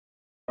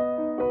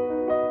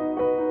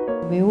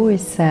We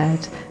always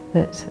said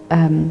that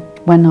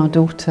when our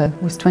daughter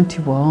was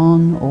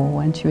 21 or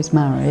when she was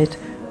married,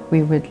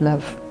 we would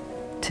love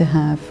to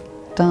have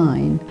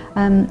Dine.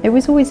 It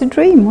was always a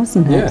dream,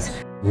 wasn't it?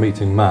 Yes.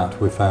 Meeting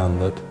Matt, we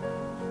found that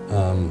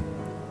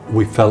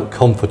we felt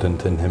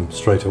confident in him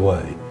straight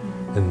away,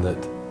 in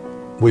that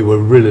we were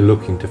really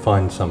looking to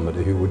find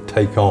somebody who would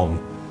take on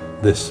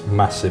this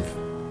massive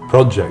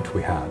project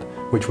we had,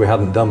 which we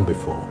hadn't done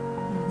before.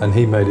 And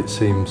he made it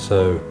seem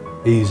so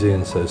easy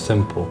and so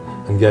simple,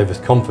 and gave us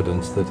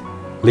confidence that,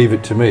 leave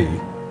it to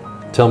me,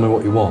 tell me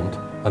what you want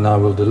and I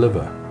will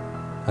deliver.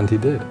 And he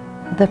did.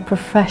 The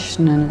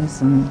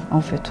professionalism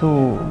of it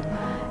all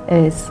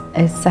is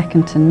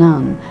second to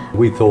none.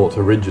 We thought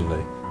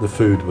originally the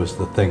food was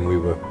the thing we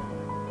were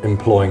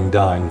employing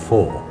Dine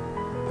for,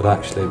 but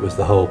actually it was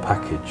the whole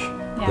package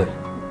that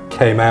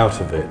came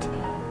out of it,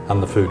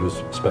 and the food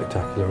was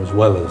spectacular, as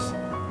well as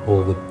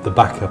all the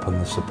backup and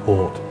the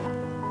support.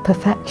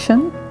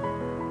 Perfection.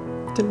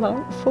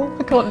 Delightful.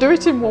 I can't do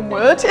it in one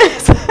word.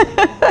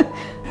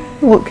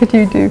 What could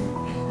you do?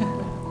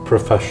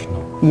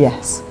 Professional.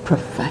 Yes,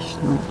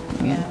 professional.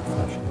 Yeah.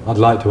 Professional. I'd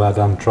like to add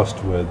I'm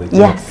trustworthy.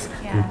 Yes.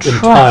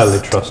 Entirely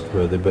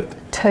trustworthy, but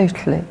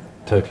Totally.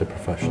 Totally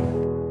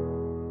professional.